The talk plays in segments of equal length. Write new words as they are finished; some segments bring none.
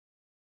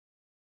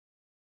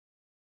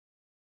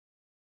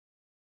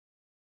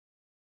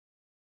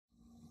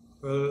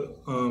Well,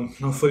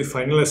 now for the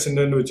final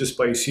ascendant, which is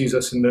Pisces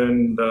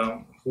ascendant,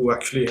 who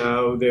actually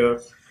have their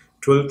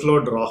 12th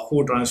Lord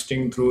Rahu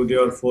transiting through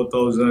their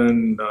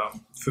 4000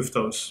 fifth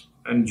house,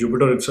 and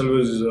Jupiter itself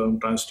is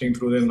transiting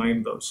through their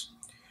ninth house.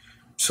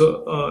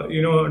 So,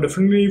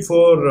 definitely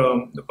for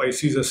the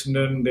Pisces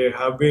ascendant, they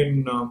have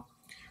been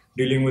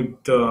dealing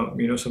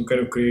with, some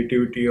kind of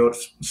creativity or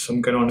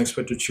some kind of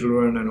unexpected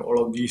children and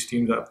all of these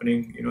themes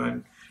happening,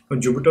 and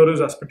Jupiter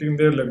is aspecting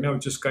their Lagna,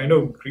 which is kind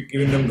of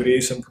giving them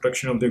grace and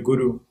protection of their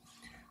Guru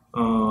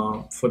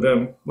for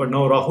them. But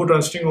now Rahu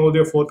transiting over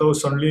their fourth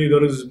house, suddenly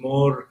there is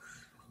more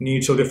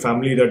needs of their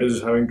family that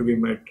is having to be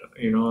met.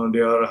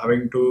 They are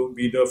having to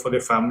be there for their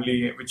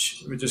family,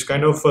 which is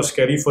kind of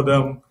scary for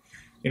them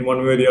in one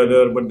way or the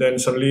other. But then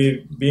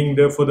suddenly being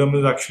there for them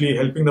is actually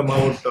helping them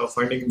out,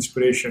 finding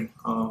inspiration,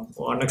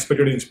 or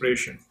unexpected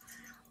inspiration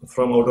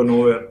from out of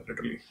nowhere,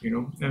 literally.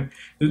 And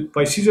the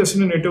Pisces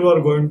ascendant native are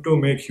going to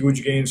make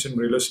huge gains in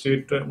real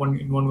estate,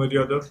 one way or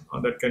the other.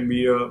 That can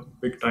be a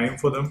big time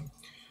for them.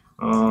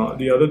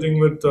 The other thing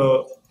with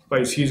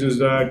Pisces is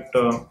that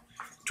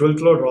 12th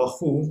Lord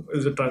Rahu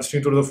is a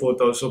transiting through the fourth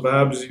house. So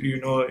perhaps,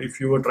 if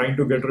you were trying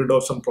to get rid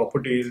of some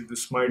property,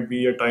 this might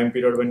be a time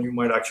period when you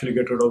might actually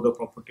get rid of the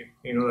property.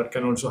 That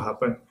can also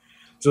happen.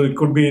 So it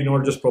could be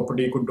not just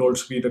property, it could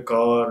also be the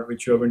car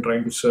which you have been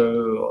trying to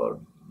sell, or,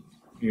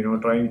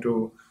 trying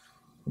to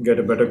get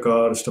a better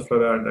car, stuff like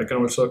that. That can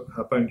also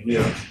happen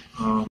here.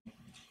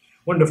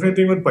 One definite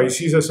thing with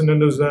Pisces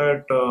ascendant is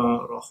that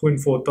Rahu in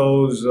fourth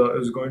house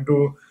is going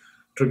to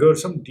trigger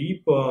some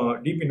deep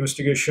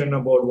investigation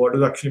about what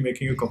is actually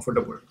making you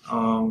comfortable.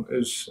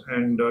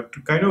 To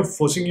kind of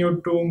forcing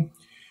you to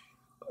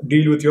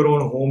deal with your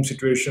own home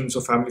situations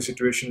or family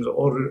situations,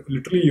 or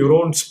literally your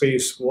own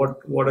space.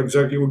 What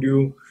exactly would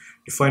you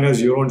define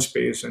as your own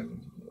space,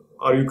 and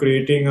are you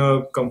creating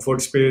a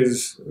comfort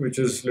space which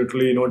is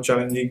literally not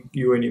challenging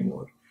you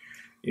anymore?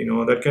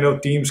 That kind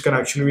of themes can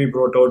actually be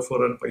brought out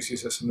for a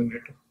Pisces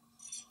ascendant.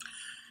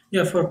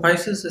 Yeah, for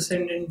Pisces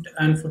ascendant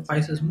and for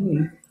Pisces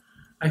moon,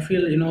 I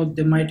feel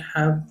they might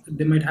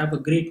have a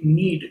great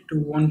need to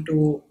want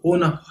to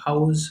own a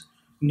house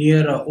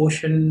near a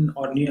ocean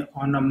or near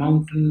on a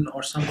mountain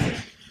or something.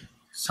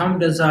 Some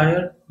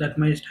desire that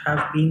might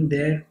have been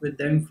there with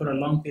them for a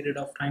long period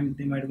of time.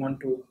 They might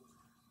want to.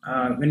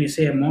 When you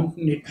say a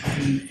mountain,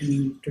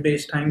 in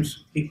today's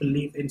times, people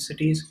live in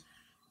cities.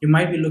 You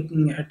might be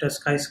looking at a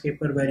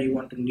skyscraper where you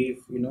want to live,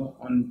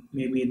 on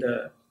maybe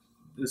the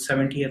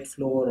 70th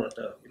floor or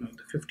the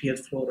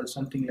 50th floor or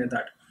something like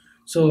that.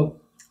 So,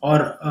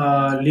 or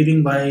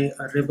living by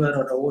a river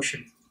or a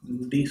ocean.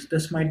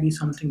 This might be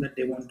something that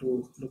they want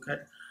to look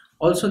at.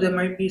 Also, there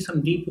might be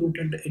some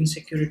deep-rooted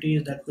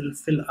insecurities that will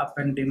fill up,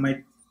 and they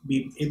might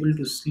be able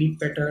to sleep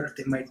better.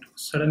 They might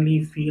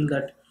suddenly feel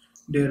that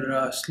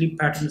their sleep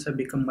patterns have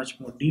become much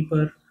more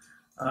deeper.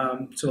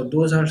 So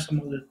those are some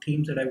of the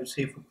themes that I would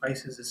say for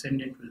Pisces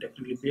ascendant will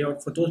definitely play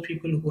out. For those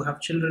people who have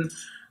children,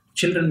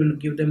 children will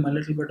give them a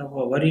little bit of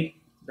a worry.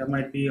 There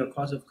might be a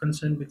cause of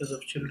concern because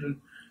of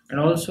children. And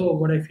also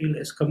what I feel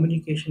is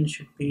communication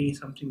should be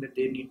something that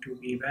they need to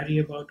be wary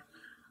about.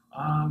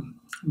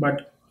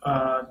 But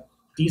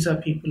these are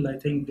people, I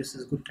think this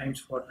is good times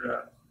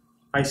for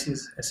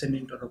Pisces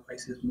ascendant or a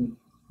Pisces moon.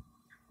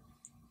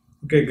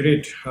 Okay,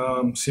 great.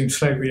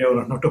 Seems like we have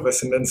run out of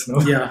ascendants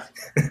now. Yeah.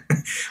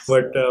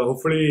 But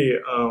hopefully,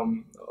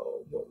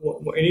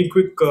 any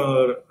quick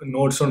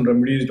notes on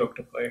remedies,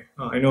 Dr. Pai?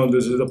 I know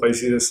this is the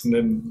Pisces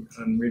ascendant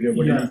and video,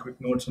 but any Yeah. quick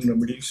notes on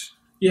remedies?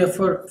 Yeah,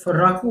 for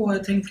Rahu, I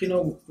think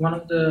one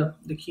of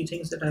the key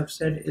things that I've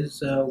said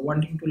is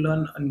wanting to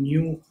learn a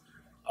new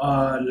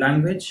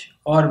language,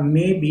 or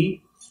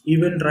maybe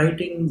even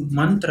writing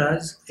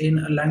mantras in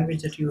a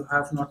language that you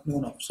have not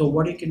known of. So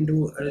what you can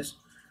do is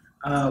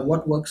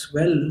what works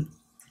well,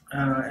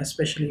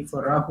 especially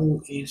for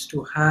Rahu, is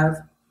to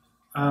have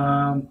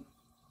um,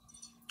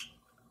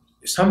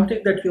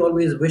 something that you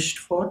always wished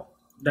for.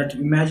 That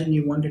imagine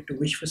you wanted to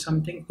wish for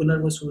something.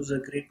 Punarvasu is a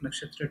great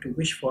nakshatra to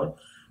wish for.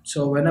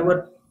 So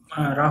whenever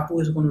Rahu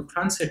is going to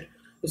transit,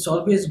 it's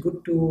always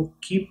good to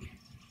keep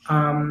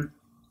um,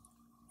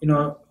 you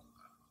know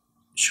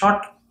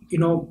short,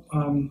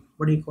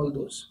 what do you call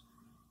those?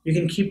 You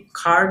can keep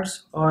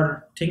cards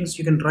or things.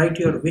 You can write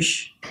your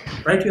wish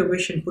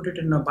and put it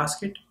in a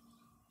basket.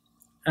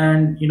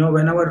 And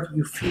whenever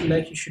you feel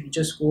like you should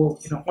just go,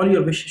 all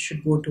your wishes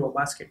should go to a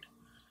basket.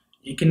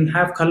 You can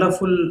have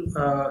colorful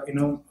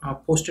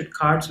posted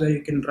cards where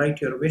you can write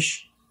your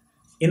wish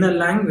in a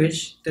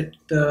language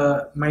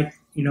that might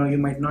you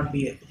might not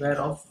be aware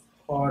of,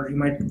 or you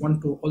might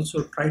want to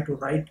also try to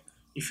write.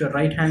 If you're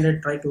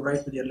right-handed, try to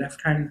write with your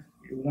left hand.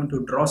 You want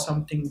to draw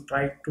something,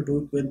 try to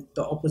do it with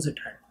the opposite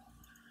hand.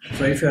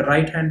 So if you're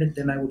right-handed,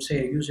 then I would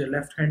say use your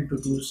left hand to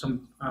do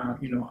some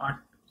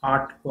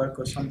artwork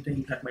or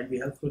something that might be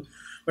helpful.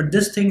 But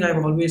this thing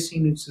I've always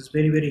seen, which is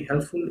very, very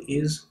helpful,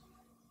 is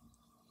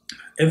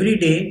every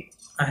day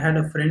I had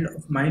a friend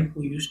of mine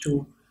who used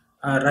to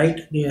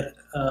write their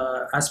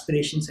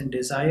aspirations and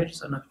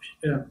desires on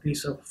a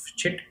piece of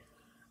chit,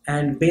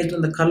 and based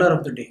on the color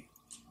of the day.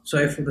 So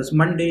if it was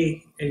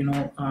Monday,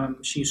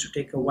 she used to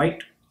take a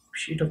white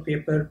sheet of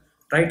paper,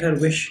 write her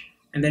wish,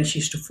 and then she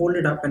used to fold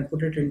it up and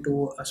put it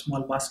into a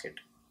small basket.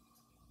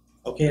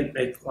 Okay,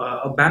 like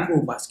a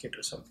bamboo basket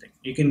or something.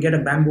 You can get a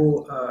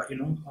bamboo,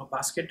 a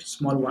basket,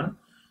 small one,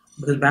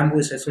 because bamboo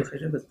is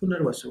associated with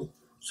Punarvasu.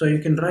 So you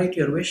can write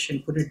your wish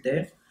and put it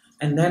there,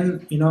 and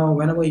then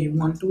whenever you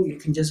want to, you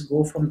can just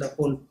go from the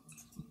whole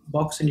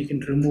box and you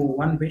can remove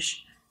one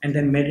wish and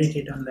then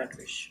meditate on that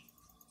wish.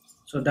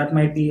 So that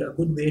might be a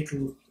good way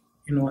to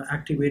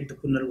activate the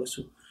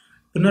Punarvasu.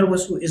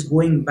 Punarvasu is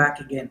going back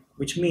again,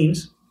 which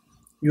means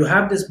you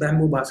have this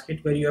bamboo basket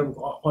where you have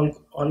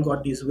all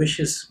got these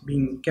wishes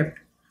being kept.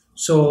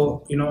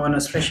 So on a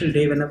special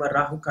day whenever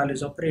Rahu Kal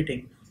is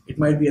operating, it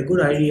might be a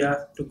good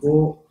idea to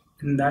go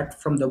in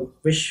that from the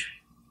wish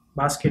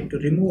basket to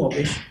remove a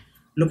wish,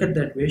 look at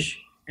that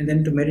wish, and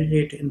then to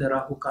meditate in the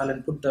Rahu Kal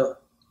and put the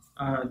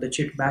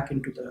chit back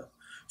into the.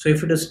 So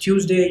if it is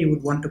Tuesday, you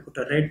would want to put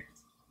a red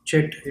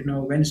chit,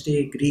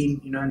 Wednesday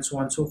green, and so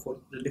on and so forth,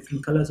 the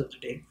different colors of the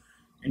day,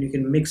 and you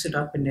can mix it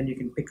up and then you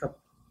can pick up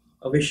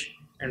a wish.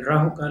 And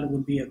Rahu Kal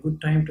would be a good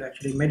time to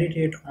actually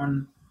meditate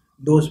on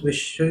those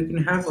wishes. So you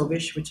can have a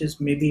wish which is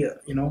maybe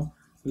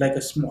like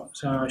a small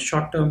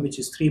short term, which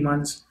is 3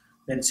 months,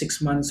 then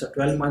 6 months or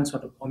 12 months,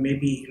 or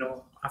maybe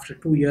after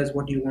 2 years,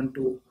 what do you want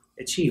to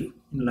achieve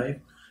in life.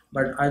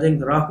 But I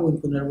think Rahu and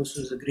Punarvasu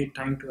is a great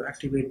time to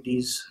activate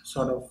these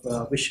sort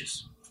of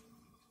wishes.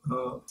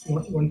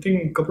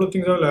 Couple of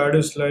things I'll add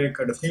is like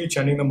definitely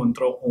chanting the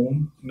mantra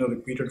Om in a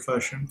repeated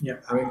fashion. Yeah.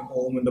 Having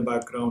Om in the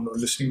background or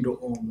listening to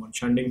Om or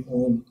chanting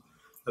Om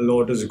a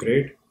lot is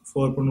great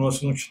for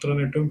Punarvasu Nakshatra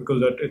native,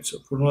 because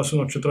Punarvasu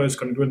Nakshatra is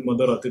connected with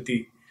Mother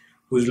Atiti,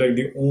 who is like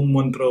the Om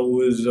mantra,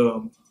 who is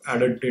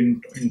added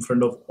in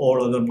front of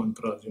all other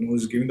mantras, who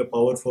is giving the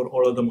power for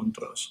all other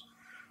mantras.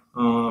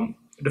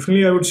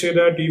 Definitely, I would say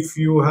that if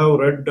you have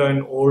read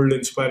an old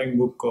inspiring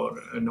book or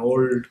an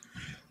old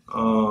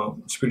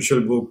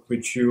spiritual book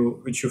which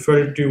you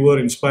felt you were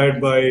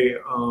inspired by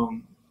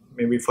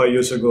maybe 5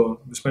 years ago,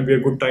 this might be a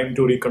good time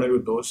to reconnect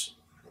with those.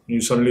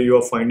 You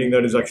are finding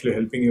that is actually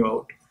helping you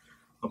out.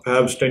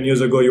 Perhaps 10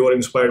 years ago you were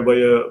inspired by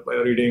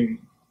reading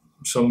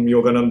some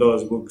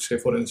Yogananda's book, say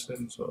for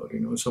instance, or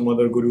some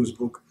other guru's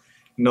book.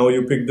 Now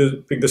you pick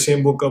the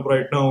same book up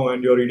right now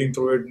and you're reading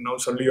through it. Now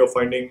suddenly you're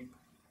finding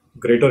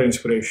greater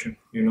inspiration.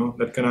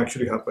 That can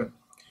actually happen.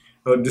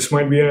 This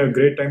might be a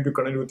great time to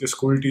connect with your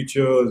school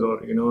teachers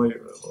or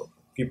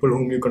people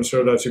whom you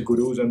consider as your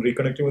gurus, and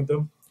reconnecting with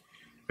them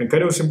and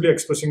kind of simply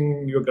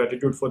expressing your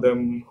gratitude for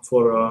them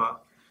for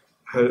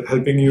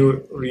helping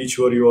you reach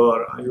where you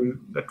are.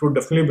 That would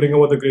definitely bring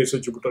about the grace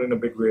of Jupiter in a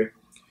big way.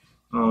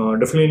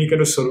 Definitely any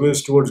kind of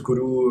service towards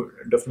guru,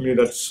 definitely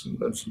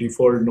that's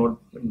default, not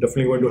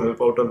definitely going to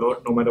help out a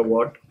lot no matter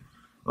what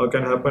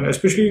can happen,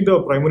 especially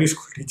the primary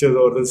school teachers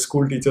or the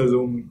school teachers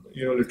whom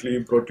literally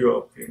brought you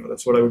up.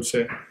 That's what I would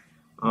say.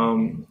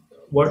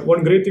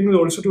 One great thing is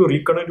also to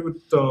reconnect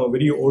with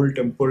very old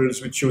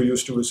temples which you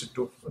used to visit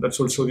to. That's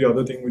also the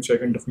other thing which I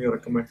can definitely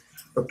recommend.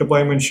 Dr.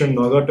 Pai mentioned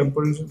Naga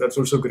temples. That's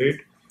also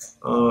great.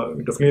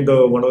 Definitely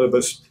one of the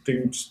best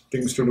things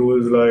to do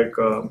is like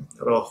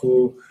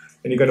Rahu,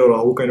 any kind of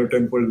Rahu kind of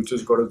temple, which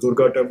has got a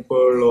Durga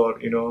temple or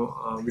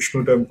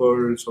Vishnu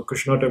temples or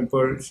Krishna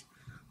temples.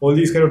 All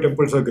these kind of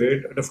temples are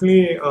great.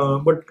 Definitely,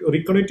 but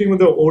reconnecting with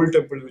the old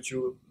temples which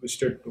you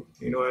visited to,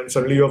 and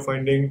suddenly you're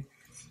finding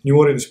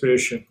newer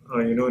inspiration,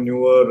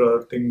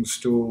 newer things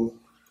to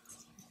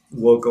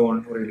work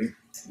on, really.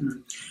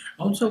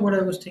 Also, what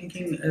I was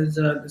thinking is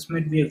this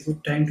might be a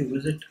good time to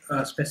visit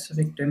a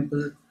specific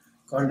temple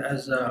called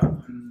as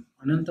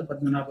Ananta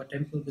Padmanabha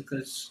temple,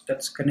 because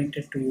that's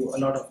connected to a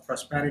lot of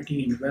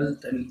prosperity and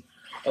wealth, and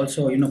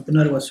also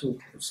Punarvasu.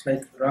 It's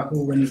like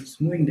Rahu when it's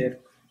moving there.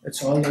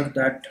 It's all of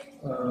that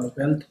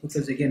wealth,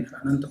 because again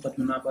Ananta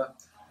Padmanabha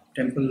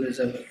temple is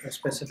a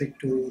specific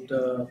to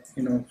the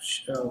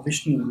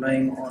Vishnu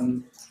lying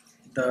on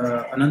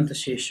the Ananta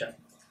Shesha.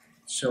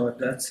 So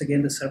that's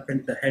again the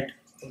serpent, the head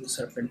of the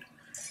serpent.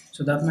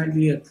 So that might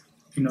be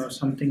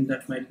something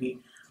that might be.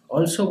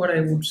 Also, what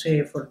I would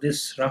say for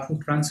this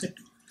Rahu transit,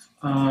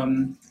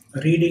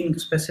 reading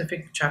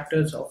specific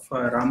chapters of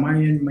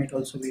Ramayana might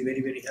also be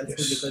very, very helpful.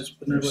 Yes. Because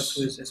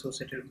Punarvasu is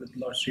associated with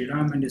Lord Sri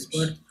Ram and his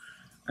birth,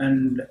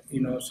 and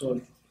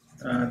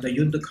the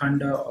Yuddha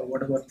Khanda, or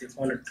whatever they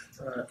call it,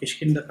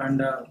 Kishkinda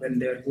Khanda, when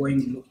they're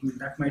going looking,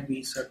 that might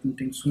be certain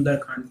things, Sundar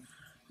Khand.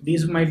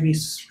 These might be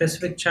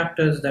specific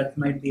chapters that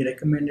might be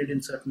recommended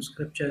in certain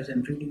scriptures,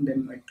 and reading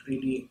them might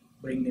really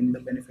bring in the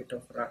benefit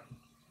of Rahu.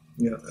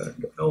 Yeah.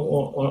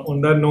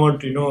 On that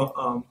note,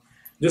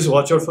 just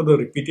watch out for the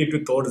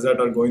repetitive thoughts that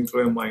are going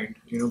through your mind.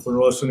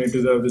 Punarvasu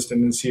natives have this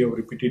tendency of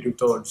repetitive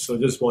thoughts, so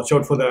just watch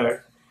out for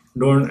that.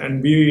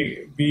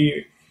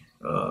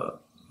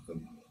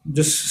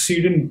 Just see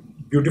it in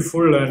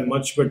beautiful and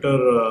much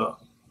better,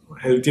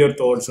 healthier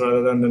thoughts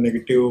rather than the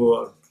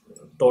negative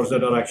thoughts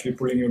that are actually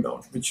pulling you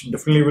down, which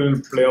definitely will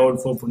play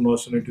out for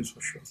Punarvasu natives for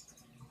sure.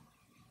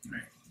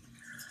 Right.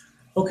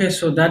 Okay,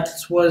 so that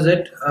was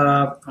it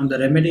on the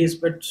remedies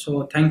bit.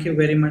 So thank you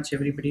very much,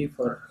 everybody,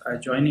 for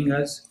joining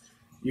us.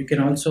 You can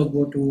also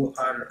go to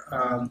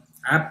our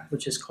app,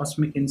 which is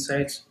Cosmic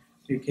Insights.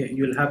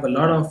 You'll have a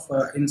lot of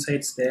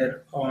insights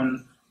there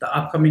on the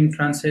upcoming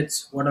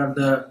transits. What are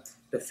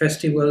the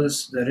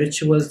festivals, the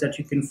rituals that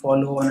you can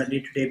follow on a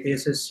day-to-day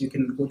basis. You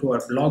can go to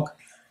our blog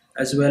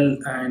as well,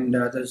 and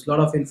there's a lot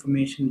of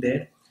information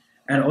there.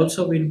 And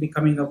also we'll be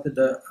coming up with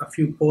a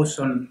few posts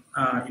on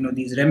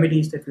these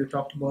remedies that we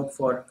talked about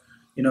for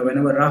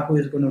whenever Rahu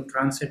is going to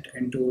transit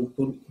into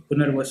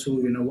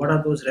Punarvasu, what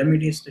are those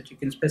remedies that you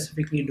can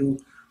specifically do.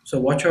 So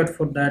watch out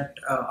for that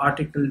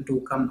article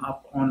to come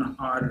up on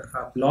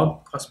our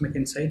blog Cosmic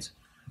Insights,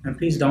 and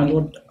please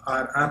download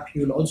our app.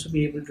 You'll also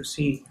be able to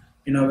see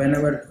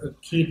whenever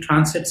key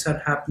transits are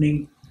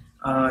happening,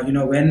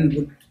 when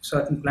would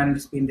certain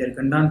planets be in their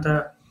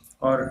Gandanta,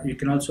 or you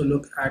can also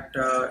look at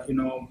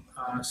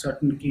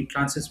certain key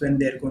transits when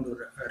they're going to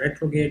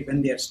retrograde,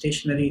 when they are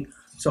stationary.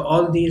 So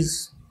all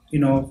these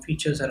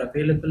features are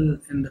available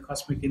in the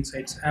Cosmic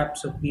Insights app.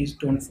 So please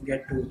don't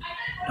forget to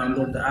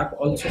download the app.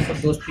 Also, for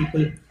those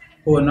people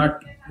who are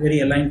not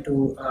very aligned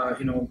to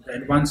the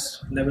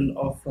advanced level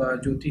of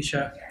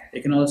Jyotisha,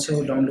 they can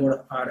also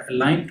download our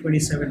Align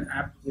 27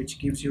 app, which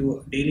gives you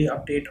a daily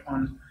update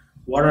on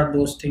what are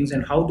those things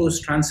and how those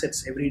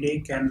transits every day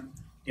can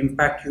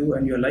impact you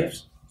and your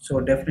lives. So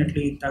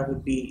definitely that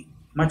would be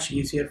much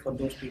easier for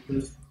those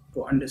people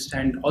to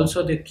understand.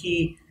 Also the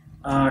key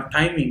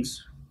timings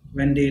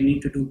when they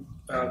need to do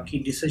key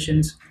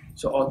decisions.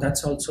 So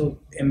that's also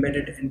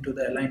embedded into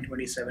the Align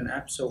 27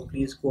 app. So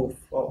please go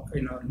for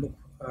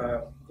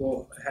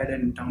go ahead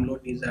and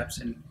download these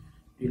apps, and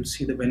you'll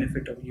see the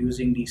benefit of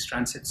using these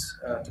transits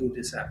through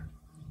this app.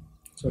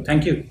 So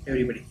thank you,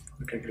 everybody.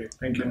 Okay, great.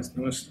 Thank you.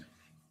 Namaste.